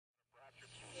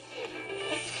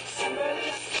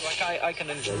I can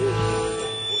enjoy.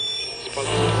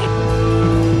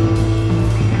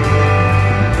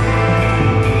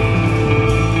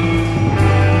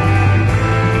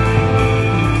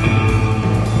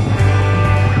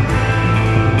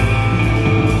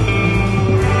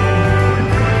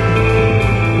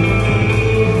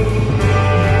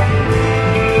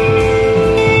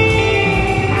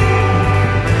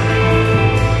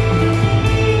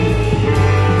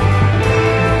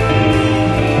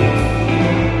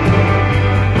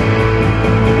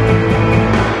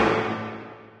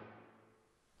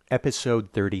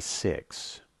 Episode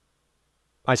 36.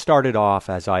 I started off,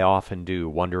 as I often do,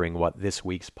 wondering what this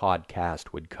week's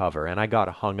podcast would cover, and I got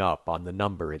hung up on the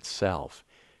number itself.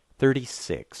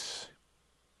 36.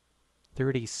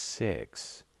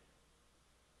 36.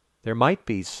 There might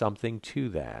be something to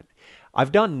that.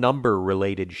 I've done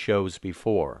number-related shows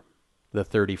before. The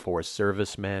 34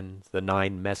 Servicemen, the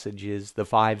 9 Messages, the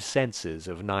 5 Senses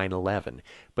of 9/11.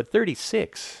 But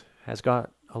 36 has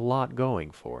got a lot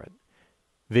going for it.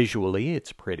 Visually,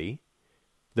 it's pretty.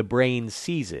 The brain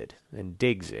sees it and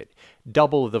digs it.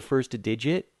 Double the first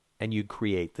digit, and you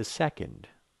create the second.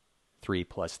 3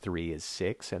 plus 3 is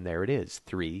 6, and there it is.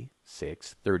 3,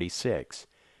 6, 36.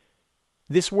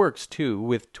 This works, too,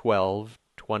 with 12,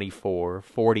 24,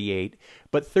 48,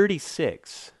 but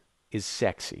 36 is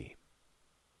sexy.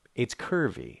 It's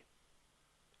curvy.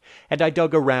 And I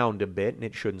dug around a bit, and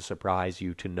it shouldn't surprise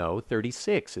you to know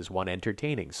 36 is one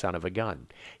entertaining son of a gun.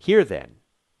 Here, then,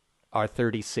 are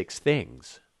 36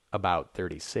 things about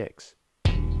 36.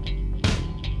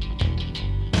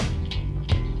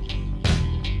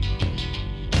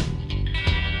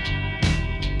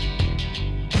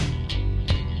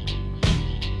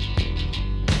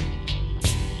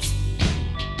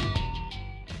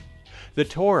 The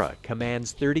Torah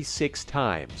commands 36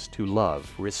 times to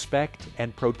love, respect,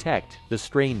 and protect the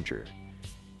stranger.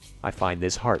 I find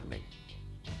this heartening.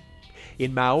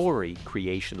 In Maori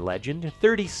creation legend,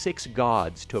 36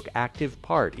 gods took active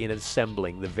part in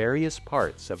assembling the various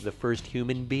parts of the first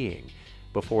human being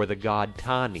before the god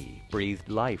Tani breathed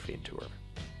life into her.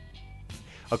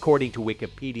 According to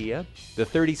Wikipedia, the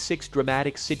 36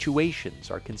 dramatic situations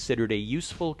are considered a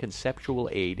useful conceptual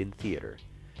aid in theater.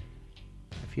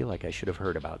 I feel like I should have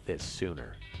heard about this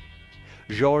sooner.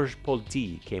 Georges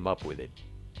Polti came up with it.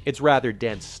 It's rather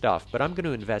dense stuff, but I'm going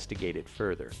to investigate it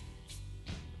further.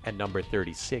 And number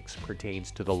 36 pertains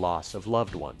to the loss of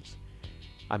loved ones.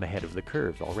 I'm ahead of the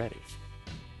curve already.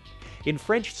 In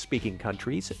French-speaking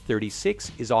countries,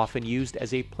 36 is often used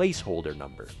as a placeholder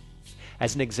number.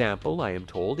 As an example, I am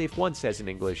told, if one says in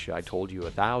English, I told you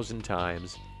 1,000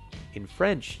 times, in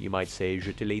French you might say,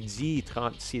 je te l'ai dit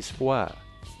 36 fois.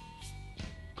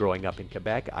 Growing up in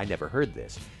Quebec, I never heard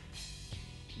this.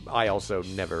 I also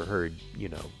never heard,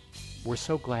 we're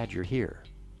so glad you're here.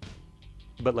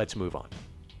 But let's move on.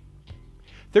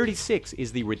 36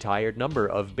 is the retired number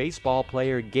of baseball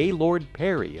player Gaylord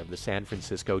Perry of the San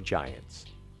Francisco Giants.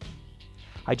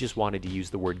 I just wanted to use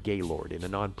the word Gaylord in a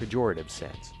non-pejorative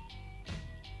sense.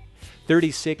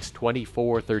 36,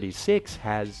 24, 36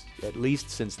 has, at least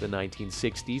since the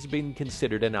 1960s, been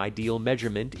considered an ideal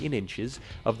measurement in inches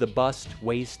of the bust,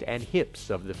 waist, and hips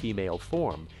of the female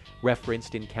form,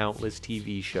 referenced in countless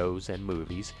TV shows and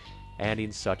movies, and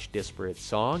in such disparate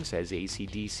songs as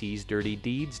AC/DC's Dirty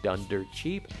Deeds Done Dirt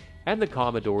Cheap and the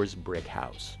Commodore's Brick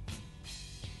House.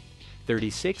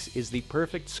 36 is the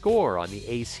perfect score on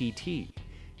the ACT.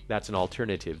 That's an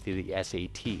alternative to the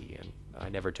SAT, and I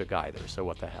never took either, so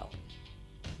what the hell.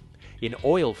 In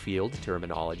oil field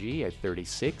terminology, a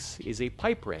 36 is a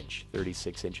pipe wrench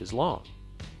 36 inches long.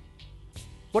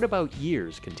 What about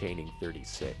years containing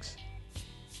 36?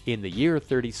 In the year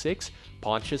 36,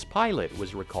 Pontius Pilate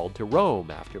was recalled to Rome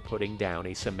after putting down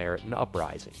a Samaritan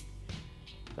uprising.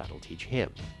 That'll teach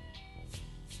him.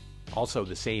 Also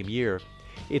the same year,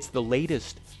 it's the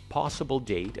latest possible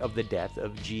date of the death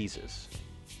of Jesus.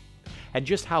 And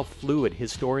just how fluid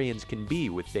historians can be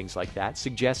with things like that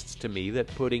suggests to me that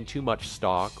putting too much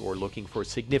stock or looking for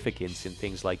significance in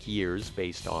things like years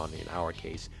based on, in our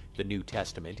case, the New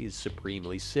Testament is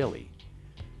supremely silly.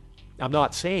 I'm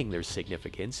not saying there's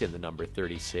significance in the number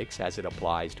 36 as it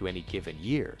applies to any given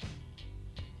year.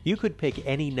 You could pick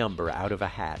any number out of a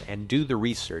hat and do the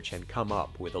research and come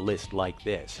up with a list like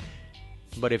this.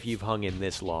 But if you've hung in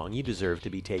this long, you deserve to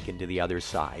be taken to the other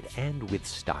side, and with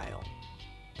style.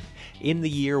 In the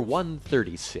year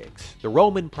 136, the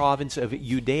Roman province of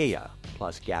Judea,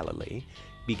 plus Galilee,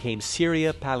 became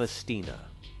Syria Palestina,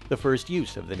 the first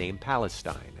use of the name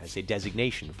Palestine as a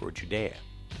designation for Judea.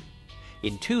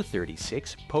 In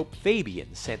 236, Pope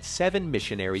Fabian sent 7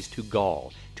 missionaries to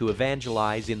Gaul to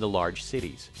evangelize in the large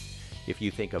cities. If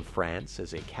you think of France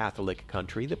as a Catholic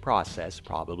country, the process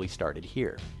probably started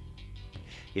here.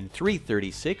 In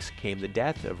 336 came the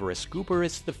death of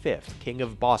Rescuperus V, king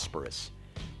of Bosporus,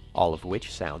 all of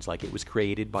which sounds like it was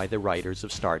created by the writers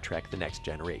of Star Trek: The Next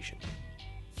Generation.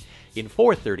 In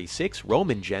 436,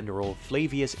 Roman general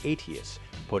Flavius Aetius,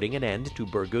 putting an end to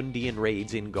Burgundian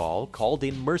raids in Gaul, called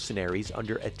in mercenaries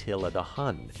under Attila the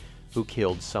Hun, who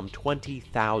killed some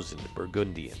 20,000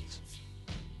 Burgundians.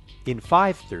 In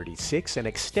 536, an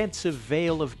extensive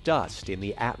veil of dust in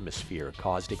the atmosphere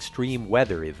caused extreme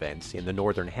weather events in the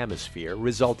northern hemisphere,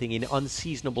 resulting in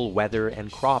unseasonable weather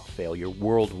and crop failure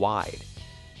worldwide.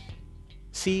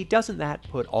 See, doesn't that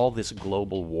put all this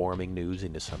global warming news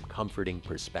into some comforting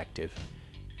perspective?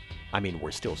 I mean,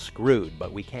 we're still screwed,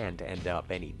 but we can't end up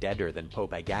any deader than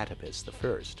Pope Agabus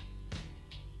I.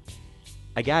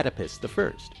 Agabus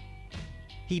I.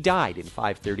 He died in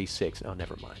 536. Oh,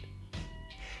 never mind.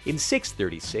 In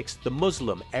 636, the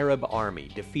Muslim Arab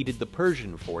army defeated the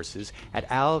Persian forces at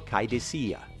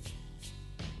Al-Qaidisiyah.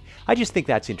 I just think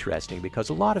that's interesting because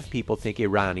a lot of people think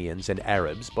Iranians and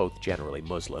Arabs, both generally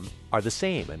Muslim, are the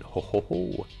same, and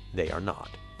ho, they are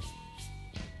not.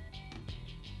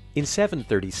 In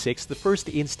 736, the first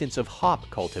instance of hop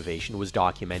cultivation was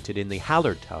documented in the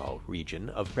Hallertau region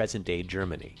of present-day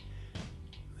Germany.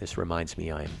 This reminds me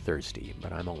I am thirsty,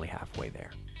 but I'm only halfway there.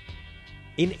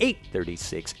 In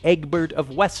 836, Egbert of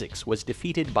Wessex was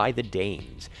defeated by the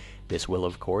Danes. This will,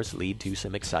 of course, lead to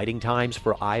some exciting times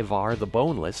for Ivar the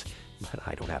Boneless, but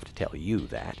I don't have to tell you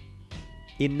that.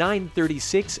 In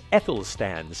 936,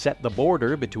 Ethelstan set the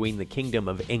border between the Kingdom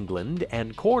of England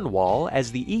and Cornwall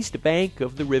as the east bank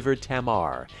of the River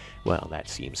Tamar. Well, that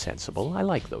seems sensible. I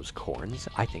like those corns.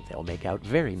 I think they'll make out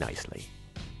very nicely.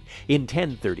 In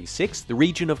 1036, the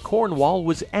region of Cornwall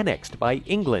was annexed by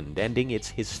England, ending its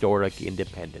historic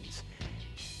independence.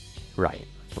 Right,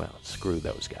 well, screw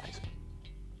those guys.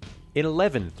 In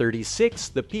 1136,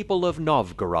 the people of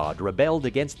Novgorod rebelled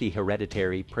against the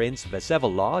hereditary Prince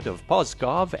Vsevolod of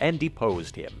Pskov and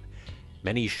deposed him.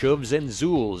 Many Shuvs and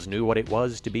Zuls knew what it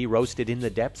was to be roasted in the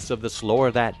depths of the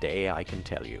Slor that day, I can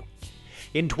tell you.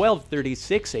 In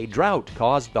 1236, a drought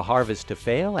caused the harvest to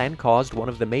fail and caused one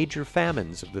of the major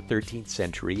famines of the 13th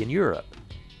century in Europe.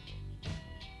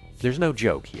 There's no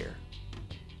joke here.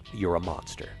 You're a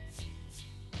monster.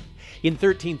 In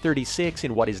 1336,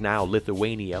 in what is now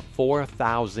Lithuania,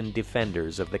 4,000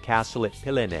 defenders of the castle at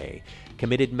Pilinei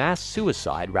committed mass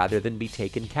suicide rather than be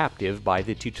taken captive by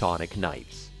the Teutonic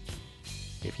Knights.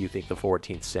 If you think the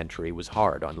 14th century was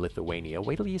hard on Lithuania,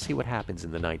 wait till you see what happens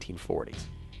in the 1940s.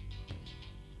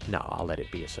 No, I'll let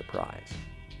it be a surprise.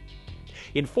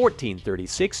 In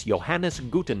 1436, Johannes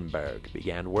Gutenberg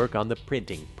began work on the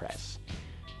printing press.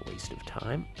 Waste of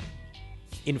time.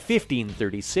 In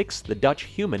 1536, the Dutch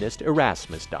humanist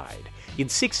Erasmus died. In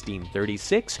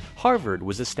 1636, Harvard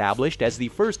was established as the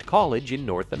first college in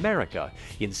North America.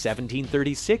 In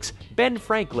 1736, Ben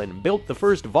Franklin built the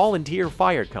first volunteer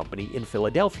fire company in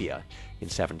Philadelphia. In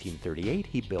 1738,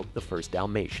 he built the first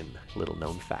Dalmatian,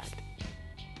 little-known fact.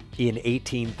 In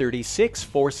 1836,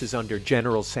 forces under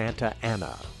General Santa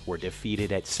Anna were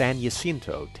defeated at San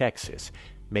Jacinto, Texas,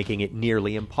 making it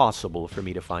nearly impossible for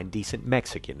me to find decent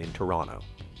Mexican in Toronto.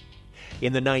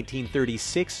 In the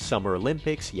 1936 Summer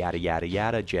Olympics, yada yada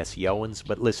yada, Jesse Owens,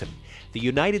 but listen, the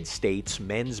United States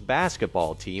men's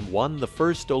basketball team won the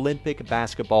first Olympic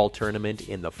basketball tournament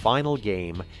in the final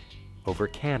game over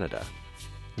Canada,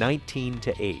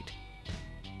 19-8.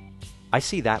 I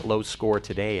see that low score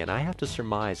today, and I have to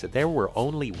surmise that there were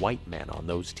only white men on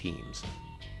those teams.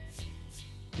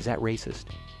 Is that racist?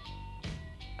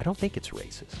 I don't think it's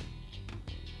racist.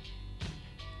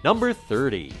 Number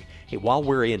 30. While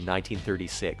we're in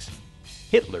 1936,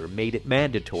 Hitler made it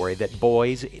mandatory that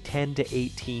boys 10 to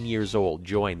 18 years old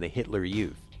join the Hitler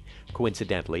Youth.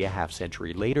 Coincidentally, a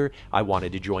half-century later, I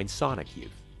wanted to join Sonic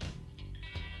Youth.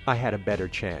 I had a better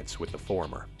chance with the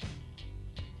former.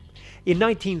 In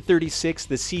 1936,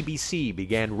 the CBC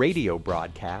began radio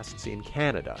broadcasts in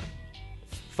Canada.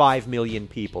 5 million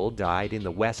people died in the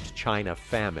West China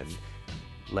famine.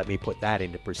 Let me put that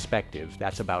into perspective.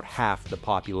 That's about half the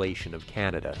population of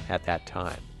Canada at that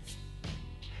time.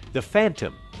 The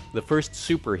Phantom, the first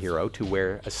superhero to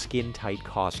wear a skin-tight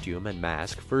costume and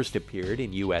mask, first appeared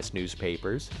in U.S.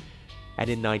 newspapers. And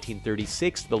in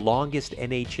 1936, the longest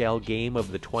NHL game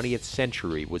of the 20th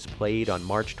century was played on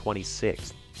March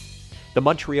 26th. The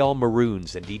Montreal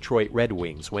Maroons and Detroit Red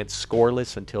Wings went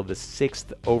scoreless until the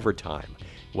 6th overtime,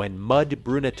 when Mud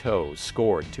Bruneteau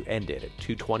scored to end it at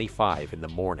 2:25 in the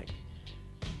morning.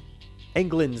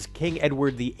 England's King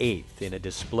Edward VIII, in a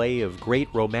display of great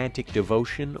romantic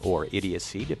devotion or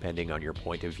idiocy, depending on your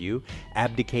point of view,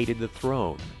 abdicated the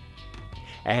throne.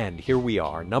 And here we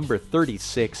are, number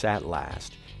 36 at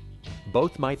last.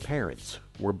 Both my parents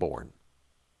were born.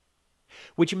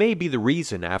 Which may be the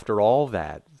reason, after all,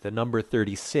 that the number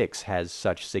 36 has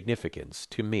such significance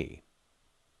to me.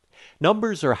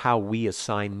 Numbers are how we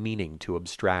assign meaning to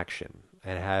abstraction,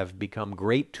 and have become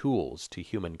great tools to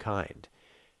humankind.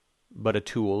 But a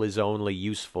tool is only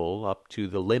useful up to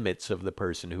the limits of the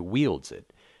person who wields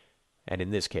it. And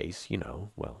in this case,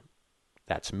 well,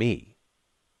 that's me.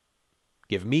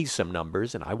 Give me some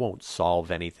numbers and I won't solve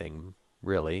anything,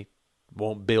 really.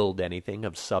 Won't build anything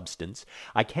of substance.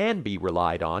 I can be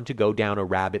relied on to go down a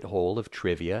rabbit hole of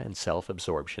trivia and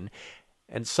self-absorption,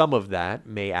 and some of that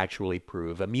may actually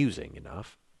prove amusing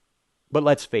enough. But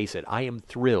let's face it, I am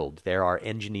thrilled there are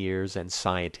engineers and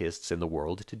scientists in the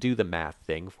world to do the math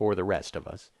thing for the rest of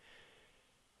us.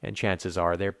 And chances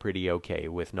are they're pretty okay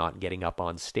with not getting up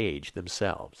on stage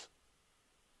themselves.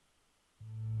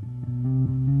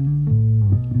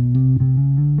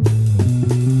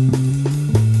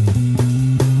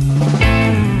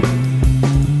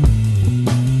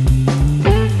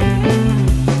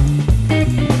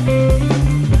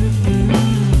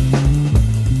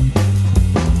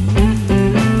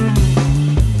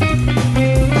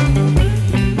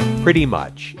 Pretty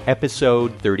much,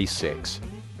 episode 36.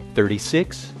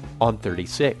 36 on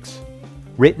 36.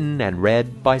 Written and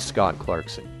read by Scott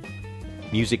Clarkson.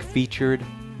 Music featured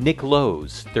Nick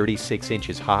Lowe's 36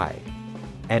 Inches High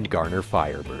and Garner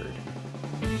Firebird.